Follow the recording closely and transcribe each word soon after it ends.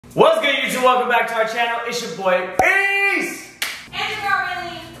What's good, YouTube? Welcome back to our channel. It's your boy, Reece!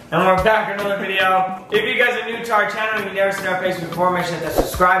 And we're back with another video. If you guys are new to our channel and you've never seen our face before, make sure to hit that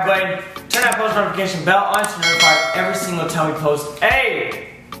subscribe button. Turn that post notification bell on to notify every single time we post.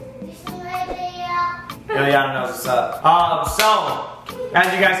 Hey! Liliana knows what's up. So,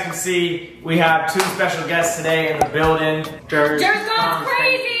 as you guys can see, we have two special guests today in the building. Jerz goes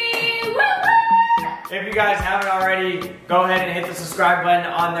crazy! If you guys haven't already, go ahead and hit the subscribe button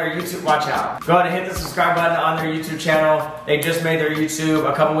on their YouTube. Watch out. Go ahead and hit the subscribe button on their YouTube channel. They just made their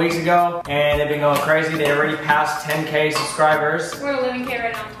YouTube a couple weeks ago, and they've been going crazy. They already passed 10K subscribers. We're at 11K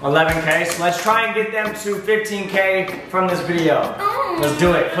right now. 11K, so let's try and get them to 15K from this video. Let's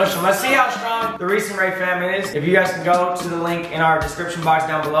do it. Push them. Let's see how strong the Reece and Ray family is. If you guys can go to the link in our description box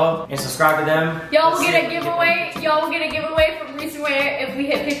down below and subscribe to them. Y'all will get a giveaway. Y'all will get a giveaway from Reece and Ray if we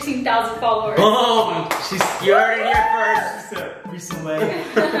hit 15,000 followers. Boom! You heard it here first. Recently.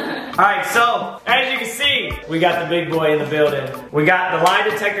 Alright, so as you can see, we got the big boy in the building. We got the lie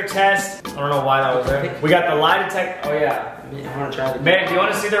detector test. I don't know why that was there. We got the lie detector. Oh yeah. I want to try it. Babe, do you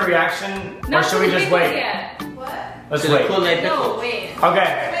want to see the reaction? Or should we just wait? What? Let's wait. No, wait.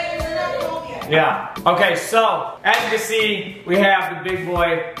 Okay. Yeah. Okay, so as you can see, we have the big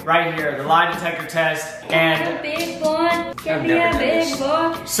boy right here, the lie detector test, and a big boy. Give me a big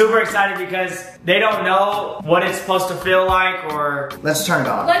boy. Super excited because they don't know what it's supposed to feel like, or let's turn it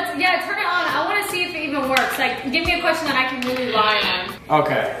on. Turn it on. I want to see if it even works. Like, give me a question that I can really lie on.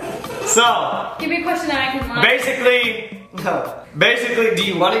 Okay. So, give me a question that I can lie. Basically, do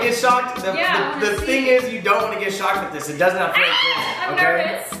you want to get shocked? The thing is, you don't want to get shocked with this. It does not feel good. I'm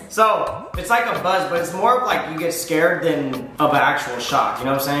nervous. So, it's like a buzz, but it's more of like you get scared than of an actual shock. You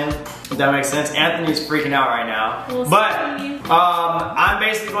know what I'm saying? If that makes sense. Anthony's freaking out right now. I'm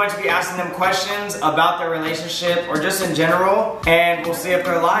basically going to be asking them questions about their relationship or just in general, and we'll see if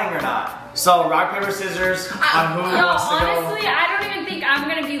they're lying or not. So, rock, paper, scissors on who wants to go. Honestly, I don't even think I'm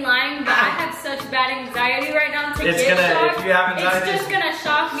gonna be lying, but I have such bad anxiety right now to get shocked. If you have anxiety, it's just gonna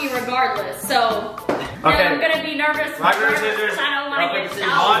shock me regardless. So, I'm gonna be nervous. Rock, paper, scissors. I don't want to get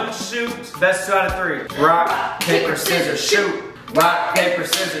shocked. On shoot. Best 2 out of 3. Rock, paper, scissors, shoot. Rock, paper,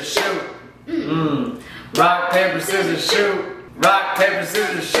 scissors, shoot. Rock, paper, scissors, shoot. Rock, paper,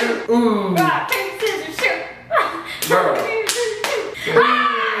 scissors, shoot. Ooh. Rock, paper, scissors, shoot. Girl.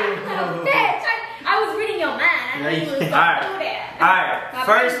 I was reading your mind. I knew you was gonna do that. Alright.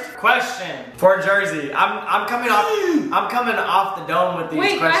 First question for Jersey. I'm coming off the dome with these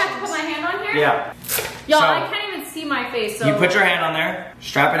questions. Wait, do I have to put my hand on here? Yeah. Y'all, I can't even see my face. So you put your hand on there,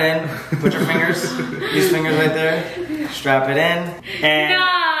 strap it in, put your fingers, these fingers right there, strap it in, and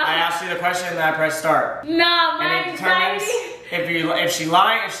I ask you the question and then I press start. Nah, my anxiety. If she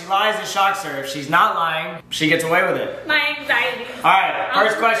lies, it shocks her. If she's not lying, she gets away with it. My anxiety. Alright,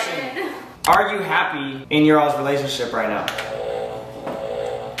 first question. Are you happy in your all's relationship right now?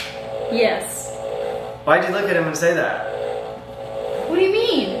 Yes. Why'd you look at him and say that? What do you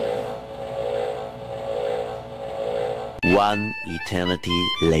mean? One eternity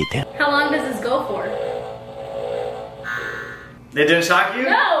later. How long does this go for? It didn't shock you?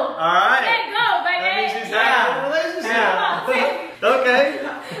 No. Alright. Let go, baby. That means she's happy in a relationship. Okay.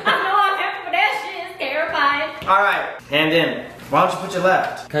 I know I'm happy for that shit. It's terrifying. Alright, hand in. Why don't you put your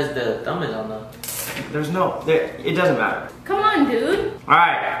left? Because the thumb is on the... It doesn't matter. Come on, dude.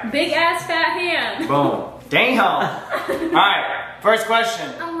 Alright. Big ass fat hand. Boom. Damn. Alright, first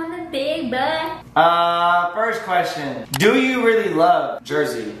question. I want a big butt. First question. Do you really love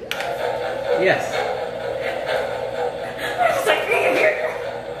Jersey? Yes.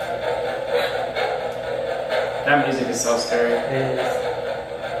 That music is so scary. It is.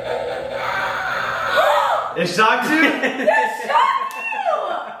 It shocked you? That shocked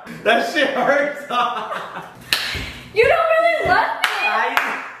you! That shit hurts. You don't really love me.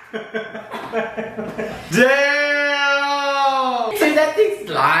 Damn! See, that thing's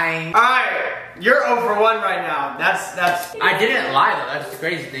lying. Alright, you're 0 for 1 right now. That's. I didn't lie though, that's the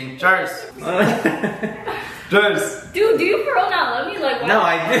crazy thing. Jerz. Jerz. Dude, do you for real not love me? Like, why? No,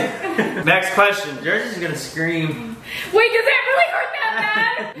 I did. Next question. Jerz is gonna scream. Wait, does that really hurt that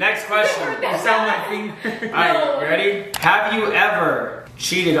bad? Next question. You sound my finger. Alright, ready? Have you ever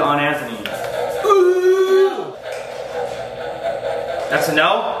cheated on Anthony? Ooh. That's a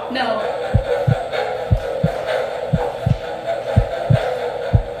no? No.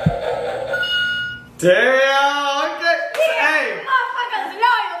 Damn, okay. Hey. Motherfuckers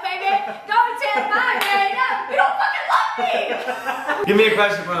loyal, baby. Don't tell my man up. You don't fucking love me. Give me a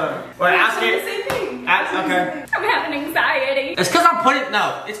question for them. Or ask it. Same thing. Okay. I'm having anxiety. It's because I'm putting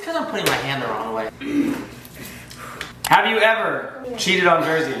my hand the wrong way. Have you ever cheated on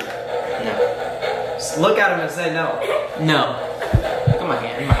Jersey? No. Just look at him and say no. No. Look at my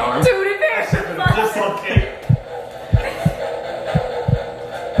hand, my arm. Dude, it hurts. Dislocate.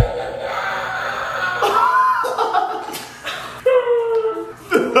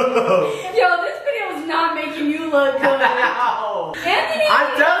 Yo, this video is not making you look good. Ow. Anthony!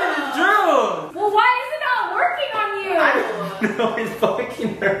 I'm telling the truth. Well, why is it not working on you? I don't know. It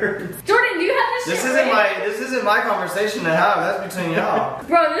fucking hurts. Jordan, do you have this This shit isn't ready? this isn't my conversation to have. That's between y'all.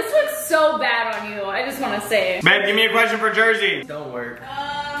 Bro, this looks so bad on you. I just want to say. Babe, give me a question for Jersey. Don't work.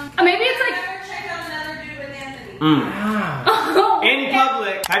 Maybe it's like. Never check out another dude with Anthony. Ah. Oh, In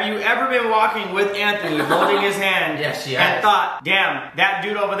public, have you ever been walking with Anthony holding his hand Yes, she and has. thought, damn, that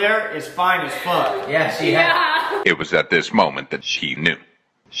dude over there is fine as fuck? Yeah, she has. Yeah. It was at this moment that she knew.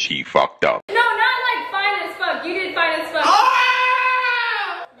 She fucked up. No, not like fine as fuck. You did fine as fuck. Oh!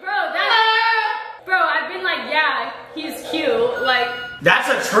 Bro, I've been like, yeah, he's cute. Like, That's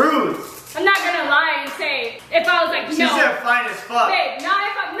a truth. I'm not gonna lie and say if I was like, She no. said fine as fuck. Babe, not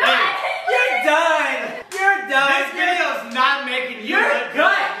if I'm not. Hey, You're done. You're done. This video's not making you You're look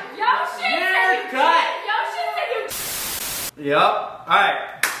cut. Yo, shit. You're said you cut. did. Yo, shit said you. good. Yup. Alright.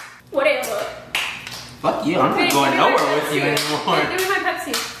 What did it look? Fuck you. I'm Babe, not going give me my nowhere with you Pepsi. anymore. Give me my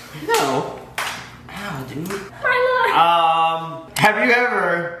Pepsi. No. Ow, dude. My lord. Have you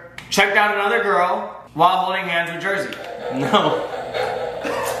ever checked out another girl while holding hands with Jersey? No.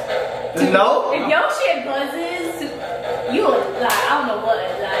 No? If your shit buzzes, you like, I don't know what,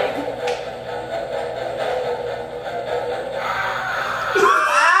 like.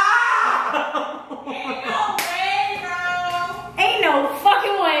 Ain't no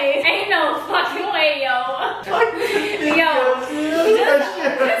fucking way. Ain't no fucking way, yo. Yo. Just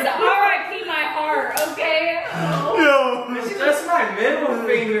RIP my heart, okay? Yo. It's just my middle You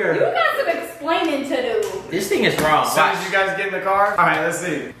finger. got some explaining to do. This thing is wrong. As soon as you guys get in the car, alright, let's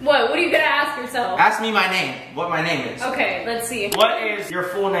see. What are you gonna ask yourself? Ask me my name. What my name is. Okay, let's see. What is your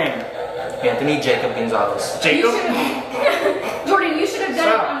full name? Anthony Jacob Gonzalez. You Jacob? should've- Jordan, you should have done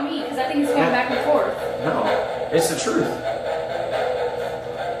it Stop. on me, because I think it's going back and forth. No. It's the truth.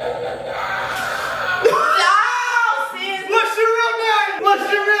 What's your real name?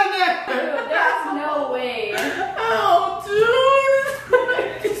 What's your real name? Dude, there's no way. Oh, dude.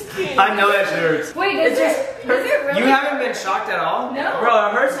 I just can't. I know that shit hurts. Wait, does it really? You haven't been shocked at all? No. Bro,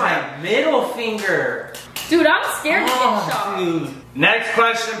 it hurts my middle finger. Dude, I'm scared to get Oh, shocked. dude. Next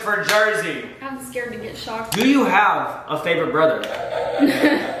question for Jersey. I'm scared to get shocked. Do you have a favorite brother? I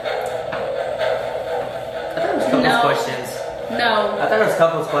thought it was couples No. questions. No. I thought it was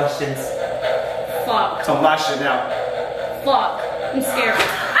couples questions. Fuck. So my shit now. Fuck. I'm scared.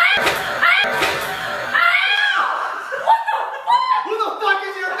 Who the fuck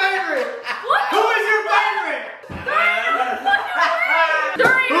is your favorite? What? Who is your favorite?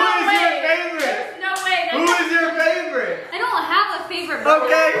 There ain't Who no is way. your favorite? There's no way. Who is your favorite? I don't have a favorite brother.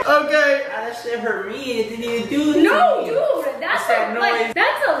 Okay, okay. Ah, that shit hurt me. It didn't even do it. No, to me. dude. That's that a, like, noise.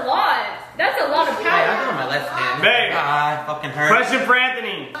 that's a lot. That's a lot of Hey, I power. got my left hand. Babe. Ah, it fucking hurt. Question for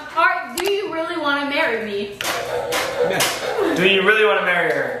Anthony. Alright, do you really want to marry me? Do you really want to marry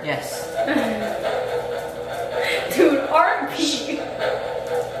her? Yes. Dude, R.P.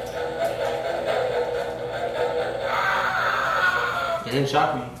 It didn't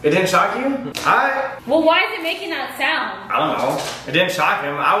shock me. It didn't shock you? Alright. Well, why is it making that sound? I don't know. It didn't shock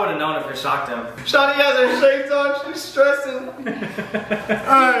him. I would have known if it shocked him. Shawty has her shades on. She's stressing.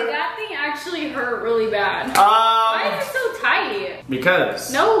 Alright. That thing actually hurt really bad. Why is it so tight?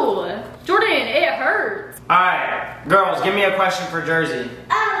 Because. No. Jordan, it hurts. Alright. Girls, give me a question for Jersey.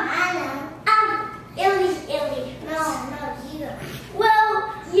 I know. Illy. No, you.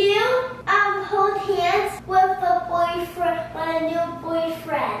 Will you hold hands with a boyfriend, with a new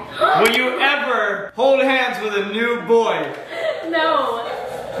boyfriend? Will you ever hold hands with a new boy? No.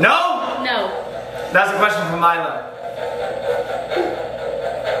 No? No. That's a question for Mila.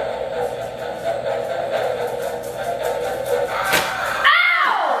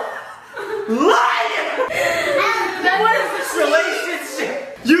 What is this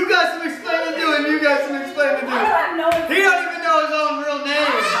relationship? You got some explaining to do and you got some explaining to do. I don't know. He don't even know his own real name.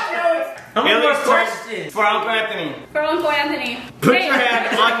 How many more Ellie's turn questions? for Uncle Anthony. For Uncle Anthony. Put Hey, your hand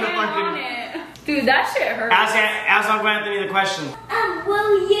put on your the hand fucking- on it. Dude, that shit hurts. Ask Uncle Anthony the question.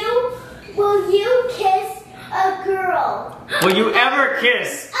 Will you kiss a girl? Will you ever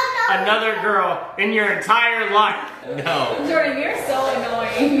kiss another girl in your entire life? No. Jordan, you're so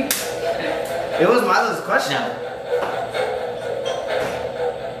annoying. It was Mila's question. No.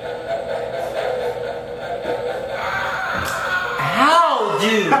 How,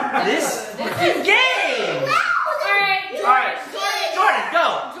 dude? This fucking game. Alright,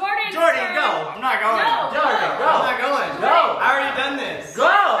 I'm not going. No. Jordan, go. I'm not going. Go. I already done this. Go.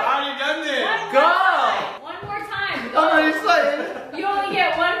 I already done this. One more time. I'm already Go. saying. You only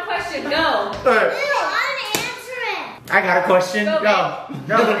get one question. Go. Alright. Ew, I'm answering. I got a question. Go,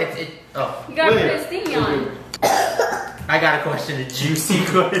 No, oh. You gotta put his thingy on. I got a question. A juicy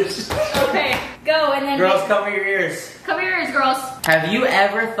question. Okay, go and then. Girls, cover your ears. Cover your ears, girls. Have you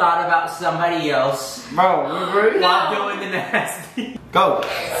ever thought about somebody else Bro, we really? while doing the nasty? Go.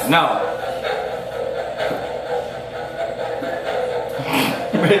 No.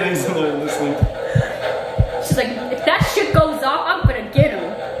 Raven's listening. She's like, if that shit goes off, I'm gonna get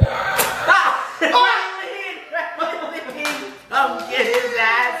him. Come get his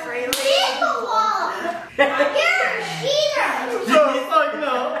ass, Raylene. You're a cheater. So, fuck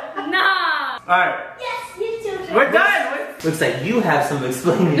no. Nah. Alright. Yes, you children. We're done. Looks like you have some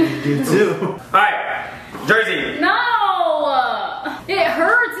explaining to do too. Alright. Jersey. No. It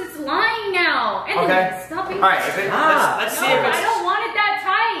hurts. It's lying now. And Okay. then stop being. Alright, let's see No, if I it's. don't want it that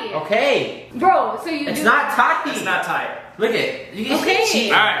tight. Okay. Bro, so you It's do. not tight. It's not tight. Look at you. Okay.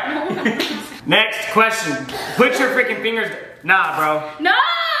 Cheat. Alright. Next question. Put your freaking fingers. Nah, bro. No.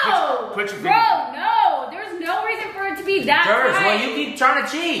 Put your Bro, finger. no. There's no reason for it to be that Jerz, tight. well, you keep trying to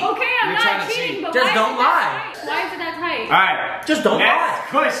cheat. Okay, I'm You're not trying to cheating, cheat. but Just why don't is it that tight? Why is it that tight? Alright. Just don't Next lie.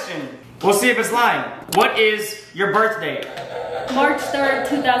 question. We'll see if it's lying. What is your birth date? March 3rd,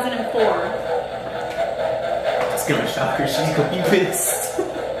 2004. It's gonna shock her. She's gonna be pissed.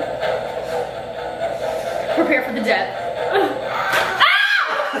 Prepare for the death.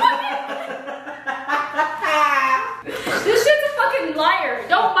 This shit's a fucking liar.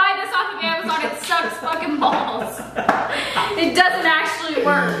 Don't buy this off of Amazon. It sucks fucking balls. It doesn't actually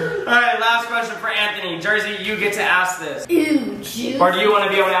work. Alright, last question for Anthony. Jersey, you get to ask this. Ew, juice. Or do you want to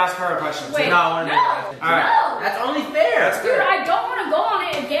be able to ask her a question? too? Wait, No, I wanna no, make it. Alright. no. That's only fair. That's Dude, fair. I don't want to go on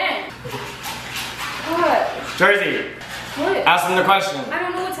it again. What? Jersey, What? ask him the question. I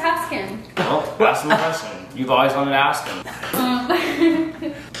don't know what to ask him. Well, ask him the question. You've always wanted to ask him.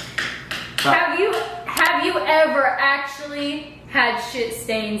 Have you ever actually had shit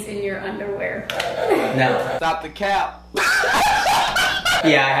stains in your underwear? No. Stop the cap.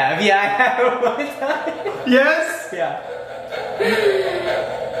 Yeah, I have. Yeah, I have. One time. Yes? Yeah.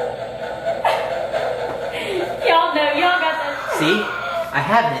 Y'all know, y'all got that. See, I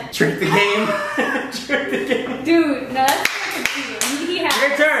haven't. Trick the game. Trick the game. Dude, no, that's fucking cheating. He has.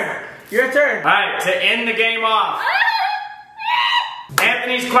 Your turn. Your turn. Alright, to end the game off.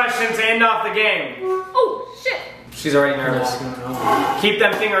 Anthony's question to end off the game. Oh shit! She's already nervous. Keep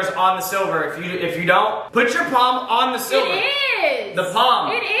them fingers on the silver. If you don't, put your palm on the silver. It is. The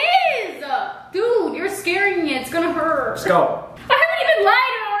palm. It is. Dude, you're scaring me. It's gonna hurt. Let's go. I haven't even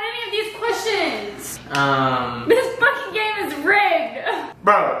lied on any of these questions. This fucking game is rigged.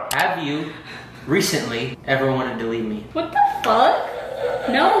 Bro. Have you recently ever wanted to leave me? What the fuck?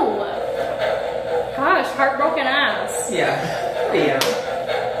 No. Gosh, heartbroken ass. Yeah. Yeah.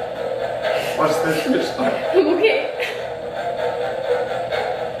 Watch this. Okay.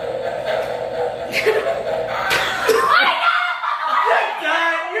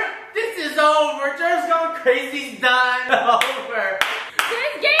 This is over. Jerz going crazy's done. Over.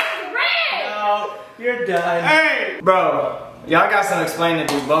 This game's rigged. No, you're done. Hey! Bro, y'all got some explaining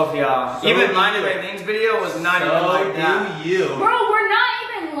to do, both of y'all. So Even do mine you. and Raylene's video was not even like that. do you. Bro, we're not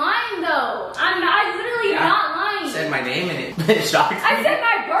even lying though. I'm literally Yeah. not lying. Said my name in it. It shocked me. I said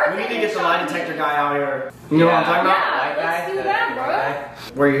my birthday. We need to and get the it lie shocked me. detector guy out here. You know what I'm talking about? Yeah, let's do that,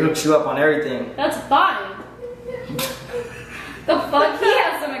 Where he hooks you up on everything. That's fine. The fuck? He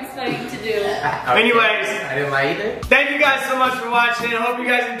has some explaining to do. Anyways. I didn't lie either. Thank you guys so much for watching. I hope you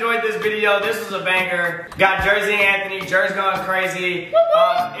guys enjoyed this video. This was a banger. Got Jersey and Anthony. Jerz going crazy.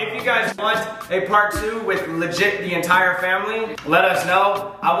 If you guys want a part 2 with legit the entire family, let us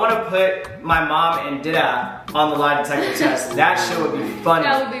know. I want to put my mom and Dida on the lie detector test. That shit would be funny.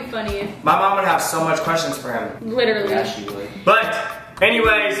 That would be funny. My mom would have so much questions for him. Literally. Yeah, she would. But,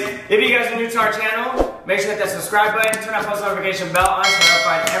 anyways, if you guys are new to our channel, make sure to hit that subscribe button, turn that post notification bell on so you're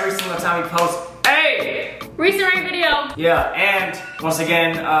notified every single time we post a Recent video. Yeah, and once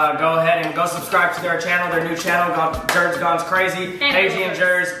again, go ahead and go subscribe to their channel, their new channel, Jerz Gone's Crazy, AG and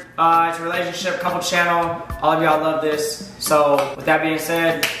Jerz. It's a relationship couple channel. All of y'all love this. So, with that being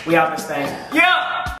said, we out this thing. Yeah!